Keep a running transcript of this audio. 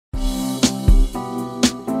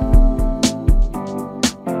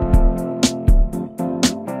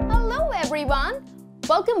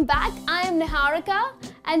Welcome back. I am Niharika,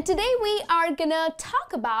 and today we are gonna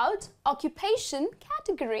talk about occupation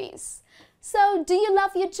categories. So, do you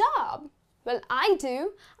love your job? Well, I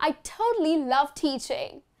do. I totally love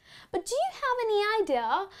teaching. But do you have any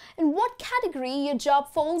idea in what category your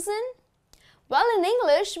job falls in? Well, in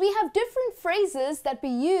English, we have different phrases that we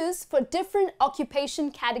use for different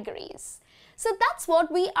occupation categories. So that's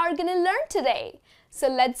what we are gonna learn today. So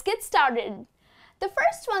let's get started. The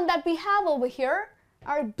first one that we have over here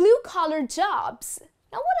are blue-collar jobs.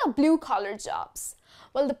 Now, what are blue-collar jobs?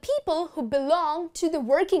 Well, the people who belong to the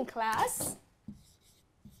working class,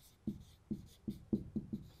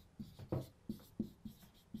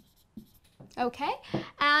 okay,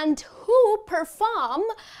 and who perform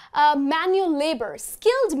manual labor,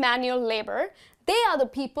 skilled manual labor. They are the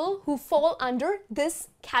people who fall under this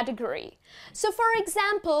category. So, for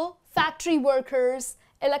example, factory workers,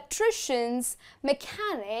 electricians,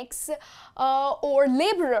 mechanics, or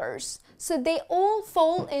laborers. So they all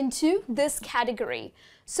fall into this category.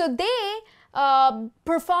 So they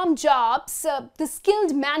perform jobs, the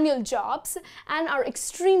skilled manual jobs, and are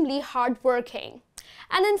extremely hardworking.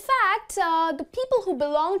 And in fact, the people who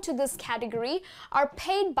belong to this category are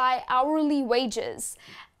paid by hourly wages.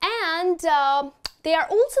 And they are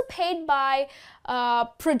also paid by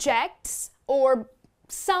projects, or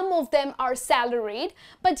some of them are salaried,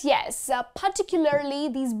 but yes, particularly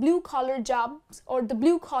these blue-collar jobs or the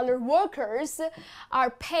blue-collar workers are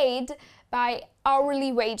paid by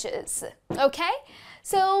hourly wages, okay?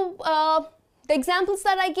 So, the examples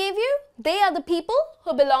that I gave you, they are the people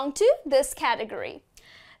who belong to this category.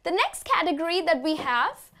 The next category that we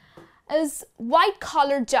have is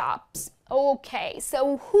white-collar jobs. Okay,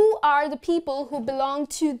 so who are the people who belong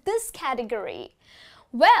to this category?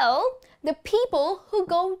 Well, the people who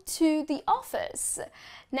go to the office.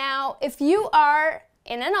 Now, if you are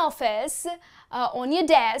in an office, on your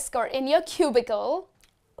desk or in your cubicle,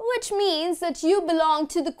 which means that you belong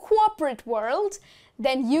to the corporate world,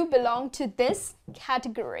 then you belong to this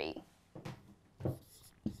category.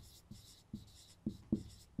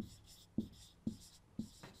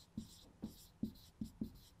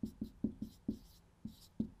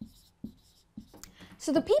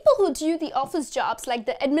 So the people who do the office jobs, like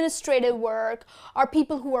the administrative work, are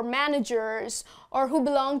people who are managers or who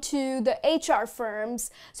belong to the HR firms.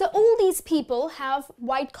 So all these people have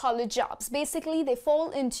white-collar jobs. Basically, they fall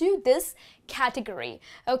into this category.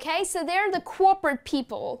 Okay, so they're the corporate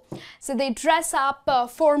people. So they dress up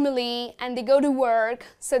formally and they go to work.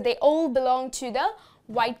 So they all belong to the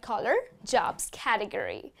white-collar jobs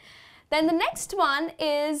category. Then the next one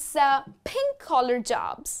is pink-collar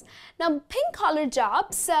jobs. Now, pink-collar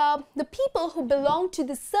jobs, the people who belong to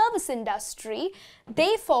the service industry,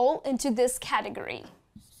 they fall into this category.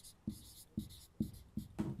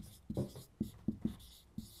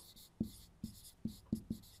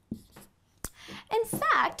 In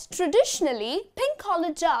fact, traditionally,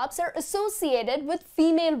 pink-collar jobs are associated with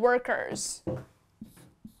female workers.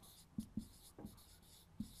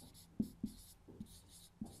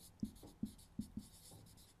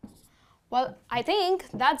 Well, I think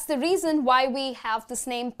that's the reason why we have this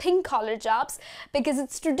name pink-collar jobs, because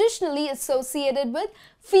it's traditionally associated with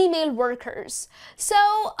female workers. So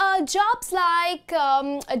jobs like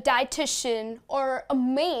a dietitian or a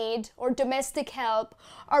maid or domestic help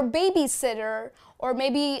or babysitter or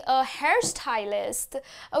maybe a hairstylist,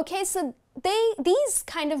 okay, so these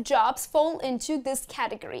kind of jobs fall into this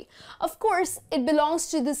category. Of course, it belongs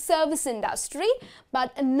to the service industry,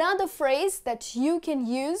 but another phrase that you can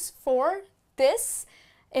use for this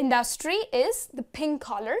industry is the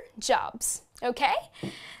pink-collar jobs, okay?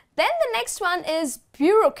 Then the next one is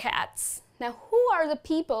bureaucrats. Now, who are the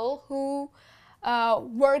people who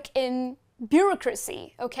work in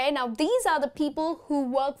bureaucracy? Okay, now these are the people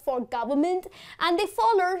who work for government and they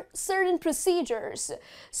follow certain procedures,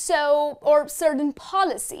 or certain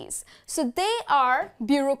policies. So they are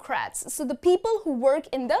bureaucrats. So the people who work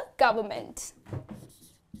in the government.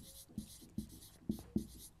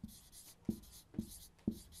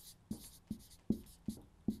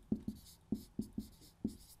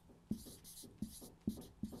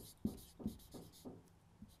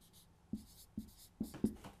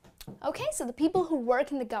 Okay, so the people who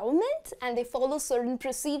work in the government and they follow certain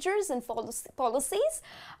procedures and policies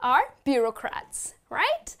are bureaucrats,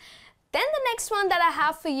 right? Then the next one that I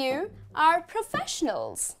have for you are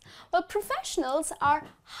professionals. Well, professionals are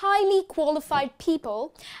highly qualified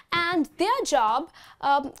people and their job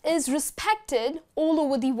is respected all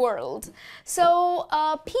over the world. So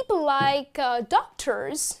people like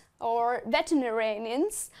doctors or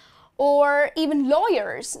veterinarians or even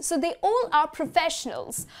lawyers. So they all are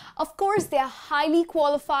professionals. Of course, they are highly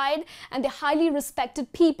qualified and they're highly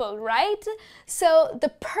respected people, right? So the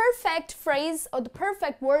perfect phrase or the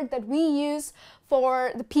perfect word that we use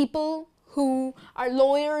for the people who are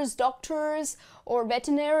lawyers, doctors, or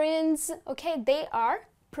veterinarians, okay, they are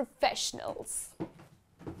professionals.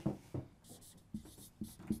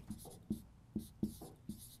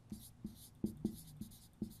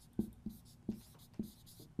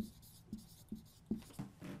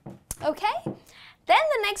 Okay, then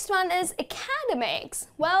the next one is academics.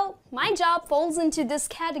 Well, my job falls into this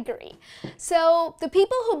category. So the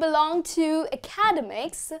people who belong to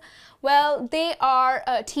academics, well, they are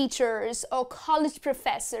teachers or college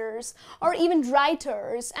professors or even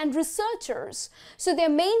writers and researchers. So their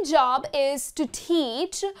main job is to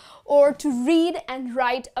teach or to read and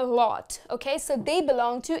write a lot. Okay, so they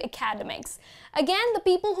belong to academics. Again, the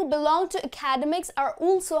people who belong to academics are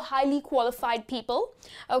also highly qualified people,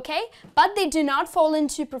 okay? But they do not fall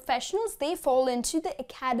into professionals, they fall into the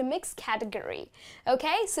academics category,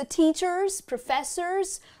 okay? So teachers,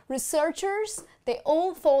 professors, researchers, they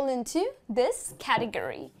all fall into this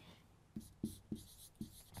category.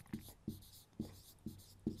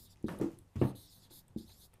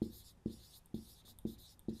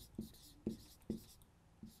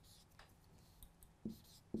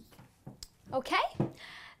 Okay,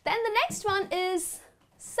 then the next one is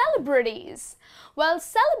celebrities. Well,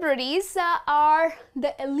 celebrities are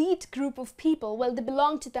the elite group of people. Well, they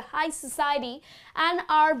belong to the high society and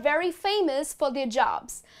are very famous for their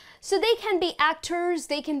jobs. So they can be actors,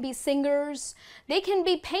 they can be singers, they can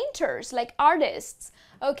be painters, like artists,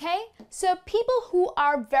 okay? So people who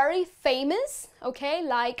are very famous, okay,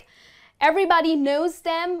 like everybody knows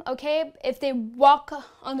them, okay? If they walk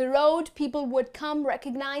on the road, people would come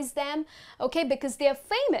recognize them, okay? Because they are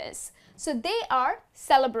famous. So they are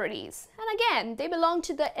celebrities. And again, they belong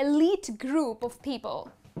to the elite group of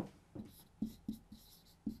people.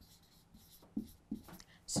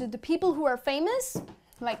 So the people who are famous,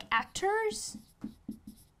 like actors,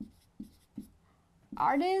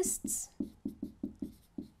 artists,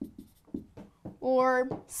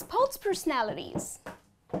 or sports personalities.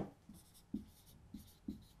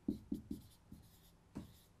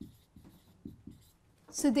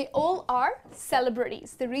 So they all are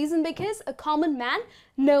celebrities. The reason because a common man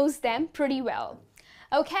knows them pretty well.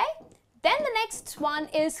 Okay? Then the next one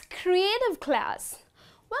is creative class.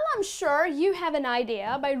 Well, I'm sure you have an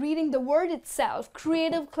idea by reading the word itself,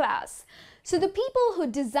 creative class. So the people who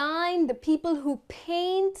design, the people who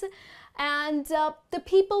paint, and the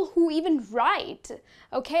people who even write,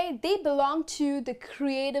 okay, they belong to the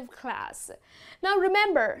creative class. Now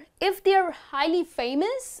remember, if they're highly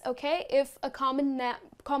famous, okay, if a common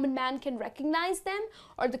man can recognize them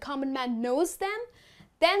or the common man knows them,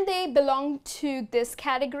 then they belong to this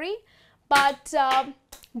category. But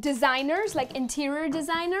designers, like interior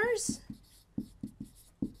designers,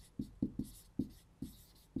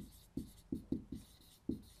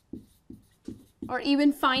 or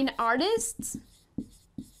even fine artists.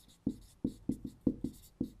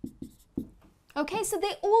 Okay, so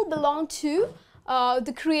they all belong to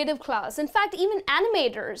the creative class. In fact, even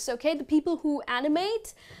animators, okay, the people who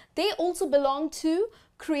animate, they also belong to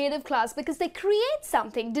creative class because they create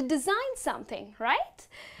something, they design something, right?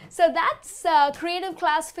 So that's creative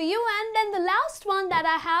class for you. And then the last one that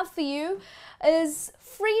I have for you is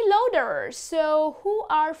freeloaders. So who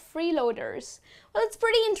are freeloaders? Well, it's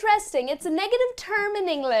pretty interesting. It's a negative term in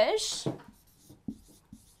English.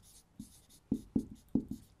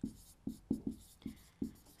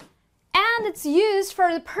 And it's used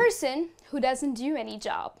for the person who doesn't do any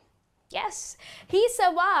job. Yes, he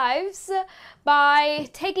survives by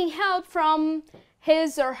taking help from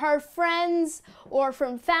his or her friends or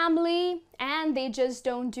from family, and they just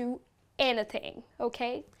don't do anything,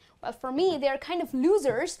 okay? Well, for me, they're kind of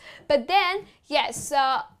losers, but then, yes,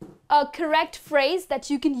 a correct phrase that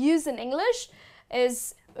you can use in English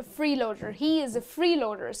is a freeloader. He is a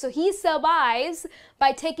freeloader, so he survives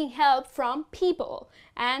by taking help from people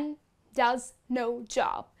and does no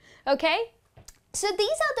job, okay? So these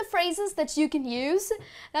are the phrases that you can use.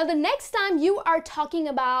 Now, the next time you are talking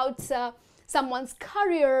about someone's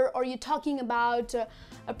career or you're talking about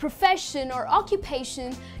a profession or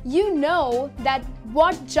occupation, you know that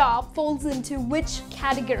what job falls into which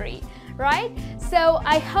category, right? So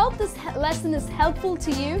I hope this lesson is helpful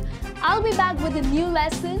to you. I'll be back with a new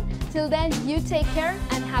lesson. Till then, you take care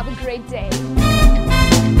and have a great day.